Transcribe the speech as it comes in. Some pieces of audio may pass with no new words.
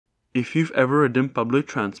If you've ever ridden public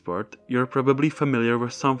transport, you're probably familiar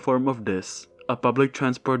with some form of this, a public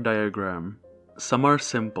transport diagram. Some are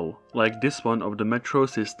simple, like this one of the metro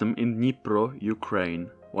system in Dnipro, Ukraine,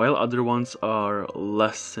 while other ones are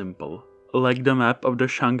less simple, like the map of the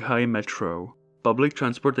Shanghai metro. Public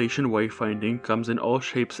transportation wayfinding comes in all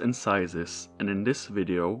shapes and sizes, and in this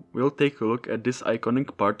video, we'll take a look at this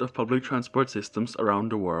iconic part of public transport systems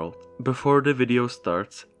around the world. Before the video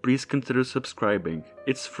starts, please consider subscribing.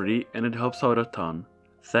 It's free and it helps out a ton.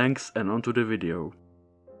 Thanks, and on to the video.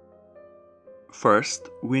 First,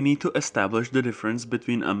 we need to establish the difference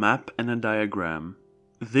between a map and a diagram.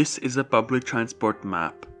 This is a public transport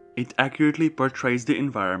map. It accurately portrays the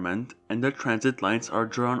environment and the transit lines are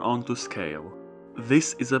drawn onto scale.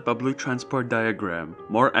 This is a public transport diagram,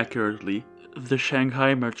 more accurately, the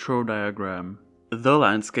Shanghai metro diagram. The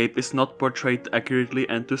landscape is not portrayed accurately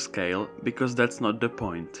and to scale because that's not the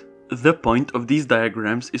point. The point of these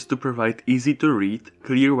diagrams is to provide easy to read,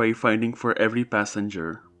 clear wayfinding for every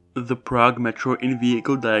passenger. The Prague metro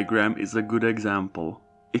in-vehicle diagram is a good example.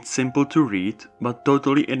 It's simple to read, but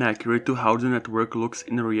totally inaccurate to how the network looks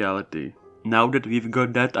in reality. Now that we've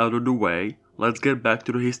got that out of the way, let's get back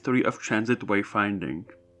to the history of transit wayfinding.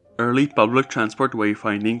 Early public transport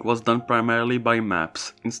wayfinding was done primarily by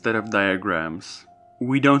maps instead of diagrams.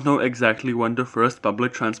 We don't know exactly when the first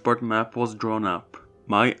public transport map was drawn up.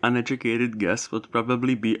 My uneducated guess would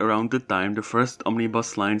probably be around the time the first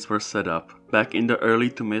omnibus lines were set up, back in the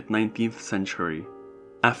early to mid 19th century.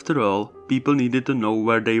 After all, people needed to know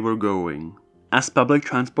where they were going. As public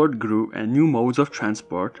transport grew and new modes of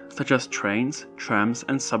transport, such as trains, trams,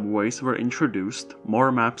 and subways were introduced, more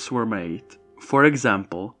maps were made. For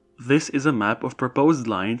example, this is a map of proposed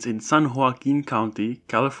lines in San Joaquin County,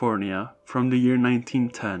 California, from the year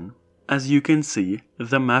 1910. As you can see,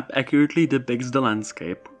 the map accurately depicts the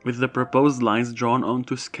landscape, with the proposed lines drawn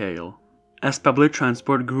onto scale. As public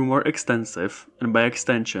transport grew more extensive, and by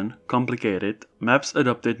extension, complicated, maps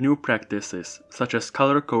adopted new practices, such as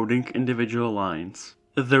color coding individual lines.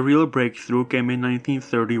 The real breakthrough came in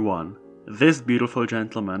 1931. This beautiful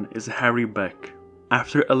gentleman is Harry Beck.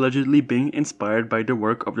 After allegedly being inspired by the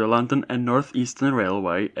work of the London and North Eastern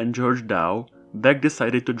Railway and George Dow, Beck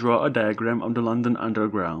decided to draw a diagram of the London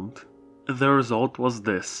Underground. The result was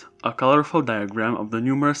this, a colorful diagram of the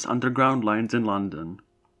numerous underground lines in London.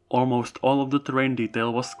 Almost all of the terrain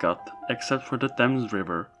detail was cut, except for the Thames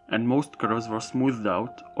River, and most curves were smoothed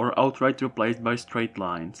out or outright replaced by straight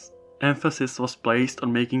lines. Emphasis was placed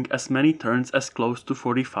on making as many turns as close to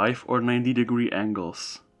 45 or 90-degree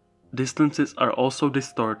angles. Distances are also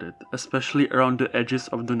distorted, especially around the edges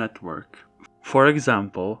of the network. For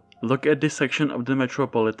example, look at this section of the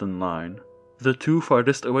Metropolitan line. The two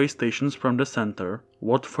farthest away stations from the center,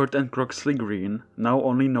 Watford and Croxley Green, now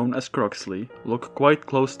only known as Croxley, look quite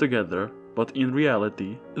close together, but in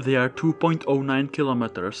reality, they are 2.09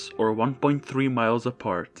 kilometers or 1.3 miles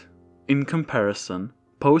apart. In comparison,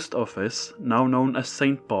 Post Office, now known as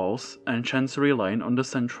St. Paul's, and Chancery Line on the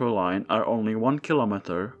Central Line are only 1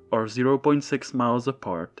 kilometer or 0.6 miles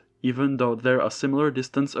apart, even though they're a similar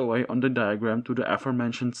distance away on the diagram to the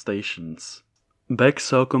aforementioned stations. Beck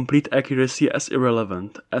saw complete accuracy as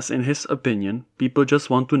irrelevant, as in his opinion, people just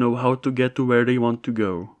want to know how to get to where they want to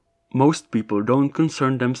go. Most people don't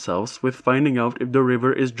concern themselves with finding out if the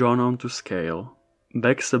river is drawn onto scale.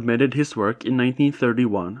 Beck submitted his work in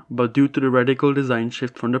 1931, but due to the radical design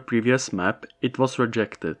shift from the previous map, it was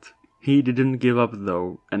rejected. He didn't give up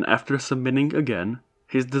though, and after submitting again,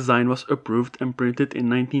 his design was approved and printed in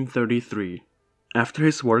 1933. After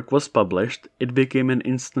his work was published, it became an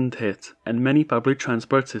instant hit, and many public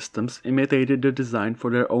transport systems imitated the design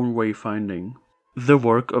for their own wayfinding. The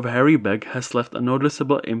work of Harry Beck has left a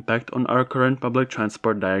noticeable impact on our current public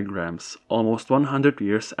transport diagrams, almost 100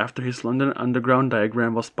 years after his London Underground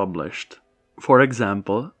diagram was published. For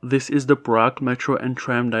example, this is the Prague metro and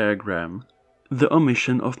tram diagram. The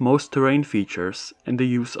omission of most terrain features and the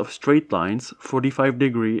use of straight lines,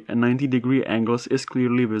 45-degree and 90-degree angles is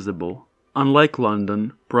clearly visible. Unlike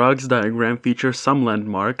London, Prague's diagram features some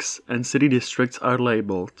landmarks and city districts are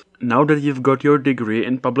labeled. Now that you've got your degree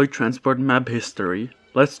in public transport map history,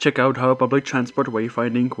 let's check out how public transport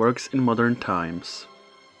wayfinding works in modern times.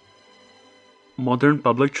 Modern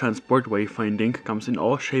public transport wayfinding comes in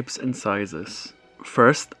all shapes and sizes.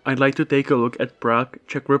 First, I'd like to take a look at Prague,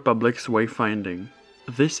 Czech Republic's wayfinding.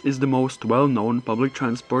 This is the most well-known public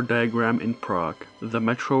transport diagram in Prague, the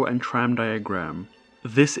metro and tram diagram.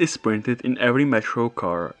 This is printed in every metro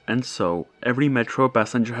car, and so every metro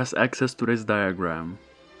passenger has access to this diagram.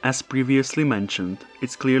 As previously mentioned,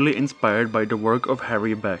 it's clearly inspired by the work of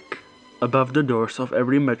Harry Beck. Above the doors of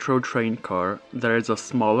every metro train car, there is a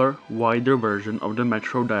smaller, wider version of the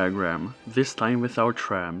metro diagram, this time without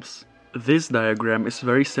trams. This diagram is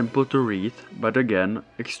very simple to read, but again,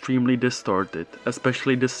 extremely distorted,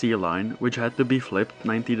 especially the C line, which had to be flipped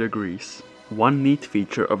 90 degrees. One neat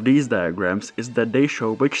feature of these diagrams is that they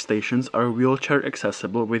show which stations are wheelchair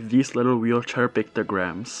accessible with these little wheelchair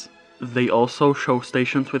pictograms. They also show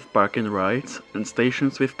stations with park and rides, and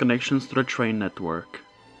stations with connections to the train network.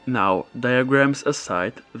 Now, diagrams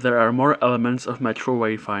aside, there are more elements of metro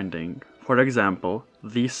wayfinding. For example,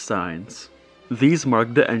 these signs. These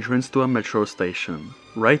mark the entrance to a metro station.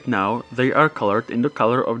 Right now, they are colored in the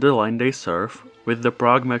color of the line they serve, with the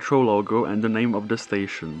Prague Metro logo and the name of the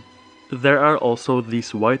station. There are also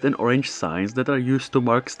these white and orange signs that are used to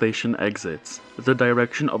mark station exits, the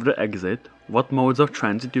direction of the exit, what modes of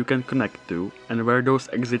transit you can connect to, and where those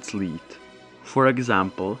exits lead. For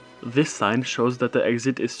example, this sign shows that the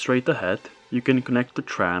exit is straight ahead, you can connect to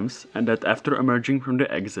trams, and that after emerging from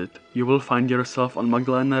the exit, you will find yourself on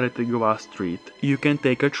Magdalena Rytigová Street. You can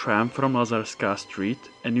take a tram from Lazarská Street,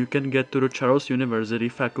 and you can get to the Charles University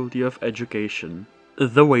Faculty of Education.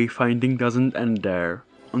 The wayfinding doesn't end there.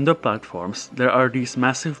 On the platforms, there are these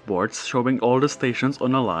massive boards showing all the stations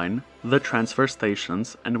on a line, the transfer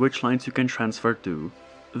stations, and which lines you can transfer to.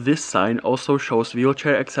 This sign also shows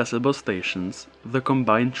wheelchair accessible stations, the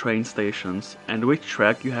combined train stations, and which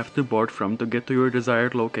track you have to board from to get to your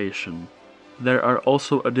desired location. There are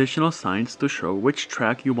also additional signs to show which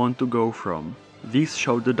track you want to go from. These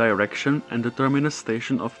show the direction and the terminus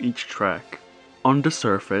station of each track. On the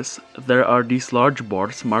surface, there are these large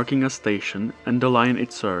boards marking a station and the line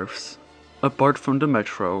it serves. Apart from the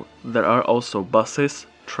metro, there are also buses,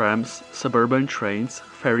 trams, suburban trains,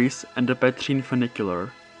 ferries, and the Petřín funicular.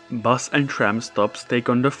 Bus and tram stops take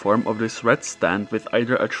on the form of this red stand with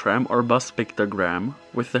either a tram or bus pictogram,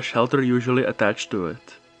 with the shelter usually attached to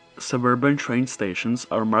it. Suburban train stations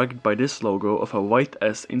are marked by this logo of a white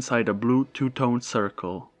S inside a blue two-toned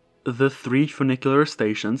circle. The 3 funicular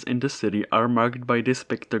stations in the city are marked by this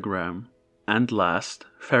pictogram. And last,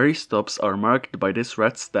 ferry stops are marked by this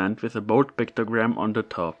red stand with a boat pictogram on the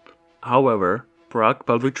top. However, Prague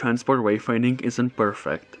public transport wayfinding isn't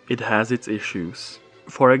perfect, it has its issues.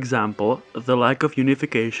 For example, the lack of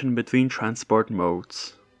unification between transport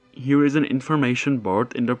modes. Here is an information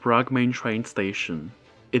board in the Prague main train station.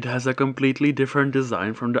 It has a completely different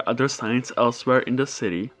design from the other signs elsewhere in the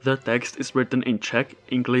city. The text is written in Czech,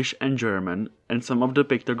 English, and German, and some of the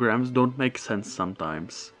pictograms don't make sense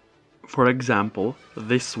sometimes. For example,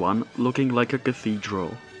 this one looking like a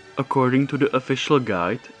cathedral. According to the official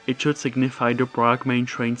guide, it should signify the Prague main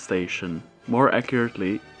train station. More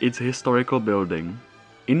accurately, its historical building.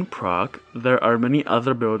 In Prague, there are many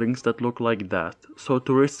other buildings that look like that, so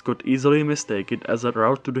tourists could easily mistake it as a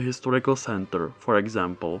route to the historical center, for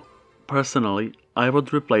example. Personally, I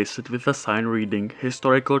would replace it with a sign reading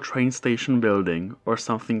Historical Train Station Building or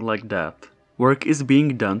something like that. Work is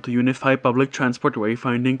being done to unify public transport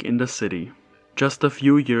wayfinding in the city. Just a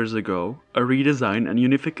few years ago, a redesign and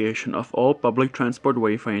unification of all public transport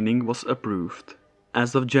wayfinding was approved.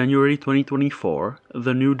 As of January 2024,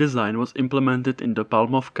 the new design was implemented in the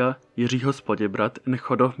Palmovka, Jiřího Poděbrad and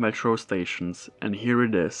Chodov metro stations, and here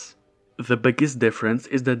it is. The biggest difference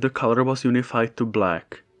is that the color was unified to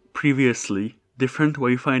black. Previously, different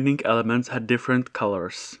wayfinding elements had different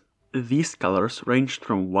colors. These colors ranged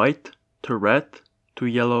from white to red to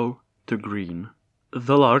yellow to green.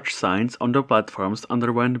 The large signs on the platforms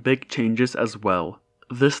underwent big changes as well.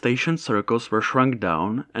 The station circles were shrunk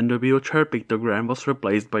down, and the wheelchair pictogram was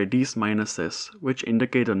replaced by these minuses, which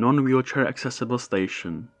indicate a non-wheelchair accessible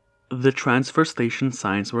station. The transfer station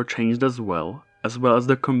signs were changed as well as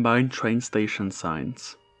the combined train station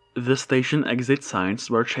signs. The station exit signs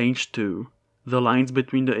were changed too. The lines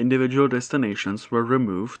between the individual destinations were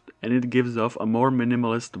removed, and it gives off a more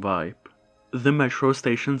minimalist vibe. The metro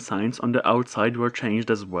station signs on the outside were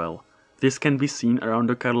changed as well. This can be seen around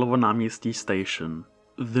the Karlovo náměstí station.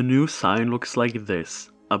 The new sign looks like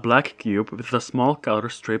this, a black cube with a small color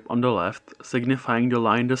strip on the left signifying the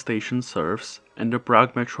line the station serves, and the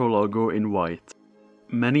Prague Metro logo in white.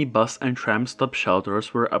 Many bus and tram stop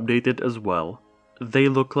shelters were updated as well. They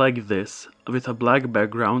look like this, with a black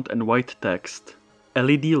background and white text.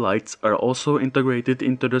 LED lights are also integrated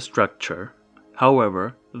into the structure.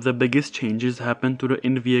 However, the biggest changes happened to the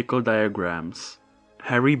in-vehicle diagrams.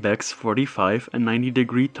 Harry Beck's 45 and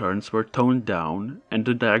 90-degree turns were toned down, and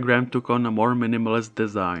the diagram took on a more minimalist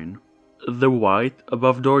design. The white,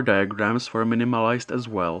 above-door diagrams were minimalized as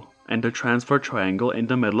well, and the transfer triangle in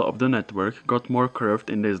the middle of the network got more curved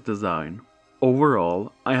in this design.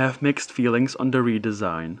 Overall, I have mixed feelings on the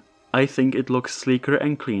redesign. I think it looks sleeker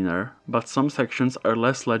and cleaner, but some sections are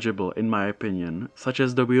less legible in my opinion, such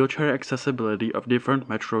as the wheelchair accessibility of different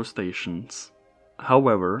metro stations.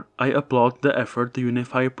 However, I applaud the effort to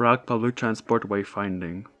unify Prague public transport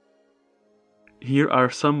wayfinding. Here are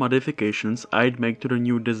some modifications I'd make to the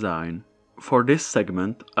new design. For this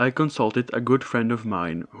segment, I consulted a good friend of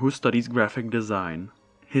mine who studies graphic design.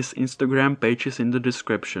 His Instagram page is in the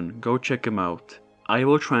description, go check him out. I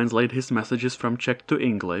will translate his messages from Czech to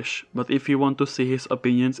English, but if you want to see his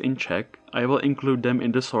opinions in Czech, I will include them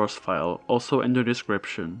in the source file, also in the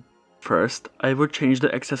description. First, I would change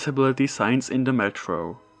the accessibility signs in the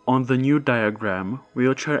metro. On the new diagram,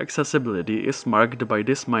 wheelchair accessibility is marked by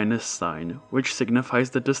this minus sign, which signifies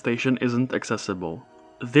that the station isn't accessible.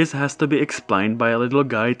 This has to be explained by a little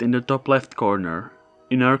guide in the top left corner.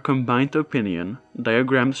 In our combined opinion,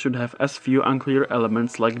 diagrams should have as few unclear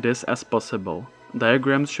elements like this as possible.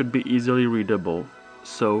 Diagrams should be easily readable.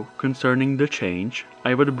 So, concerning the change,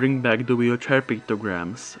 I would bring back the wheelchair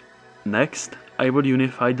pictograms. Next, I would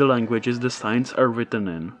unify the languages the signs are written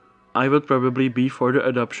in. I would probably be for the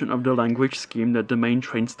adoption of the language scheme that the main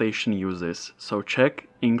train station uses, so Czech,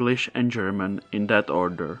 English and German in that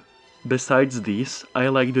order. Besides these, I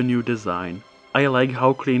like the new design. I like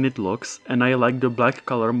how clean it looks and I like the black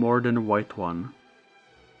color more than the white one.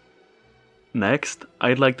 Next,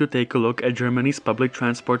 I'd like to take a look at Germany's public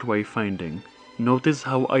transport wayfinding. Notice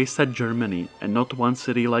how I said Germany and not one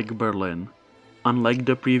city like Berlin. Unlike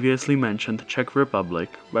the previously mentioned Czech Republic,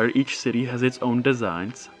 where each city has its own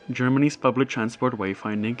designs, Germany's public transport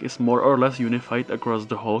wayfinding is more or less unified across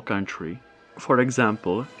the whole country. For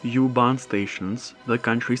example, U-Bahn stations, the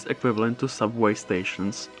country's equivalent to subway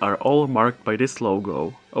stations, are all marked by this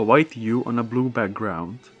logo, a white U on a blue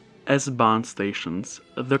background. S-Bahn stations,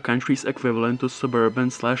 the country's equivalent to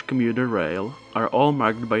suburban/commuter rail, are all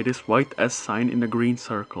marked by this white S sign in a green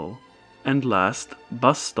circle. And last,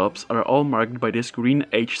 bus stops are all marked by this green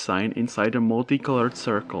H sign inside a multicolored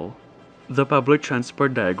circle. The public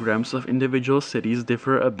transport diagrams of individual cities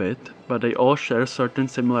differ a bit, but they all share certain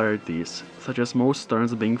similarities, such as most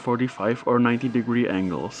turns being 45 or 90-degree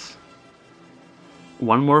angles.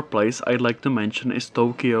 One more place I'd like to mention is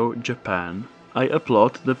Tokyo, Japan. I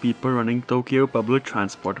applaud the people running Tokyo public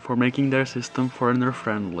transport for making their system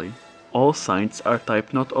foreigner-friendly. All signs are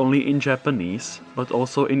typed not only in Japanese, but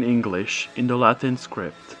also in English, in the Latin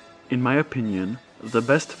script. In my opinion, the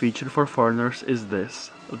best feature for foreigners is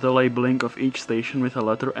this, the labeling of each station with a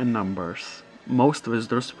letter and numbers. Most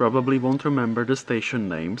visitors probably won't remember the station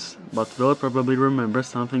names, but will probably remember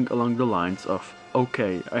something along the lines of,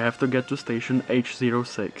 okay, I have to get to station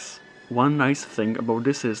H06. One nice thing about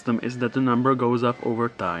this system is that the number goes up over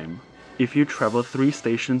time. If you travel 3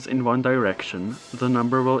 stations in one direction, the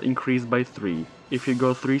number will increase by 3. If you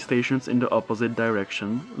go 3 stations in the opposite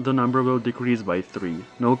direction, the number will decrease by 3.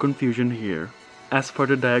 No confusion here. As for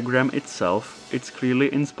the diagram itself, it's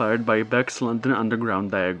clearly inspired by Beck's London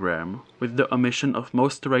Underground diagram, with the omission of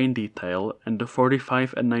most terrain detail and the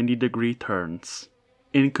 45 and 90-degree turns.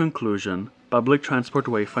 In conclusion, public transport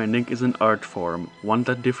wayfinding is an art form, one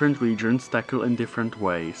that different regions tackle in different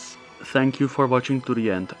ways. Thank you for watching to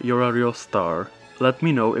the end, you're a real star. Let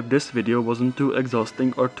me know if this video wasn't too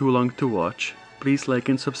exhausting or too long to watch. Please like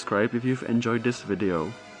and subscribe if you've enjoyed this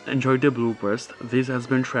video. Enjoy the bloopers, this has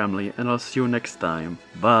been Tramley and I'll see you next time.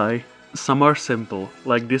 Bye! Some are simple,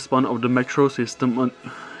 like this one of the metro system on...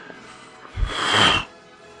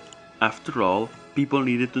 After all, people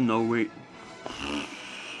needed to know where...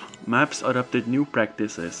 Maps adopted new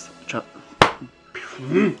practices.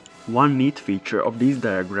 One neat feature of these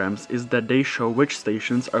diagrams is that they show which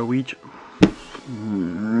stations are which...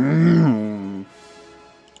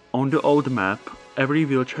 On the old map, every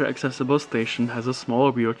wheelchair accessible station has a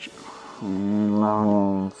small wheelchair...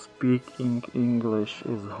 Speaking English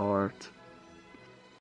is hard.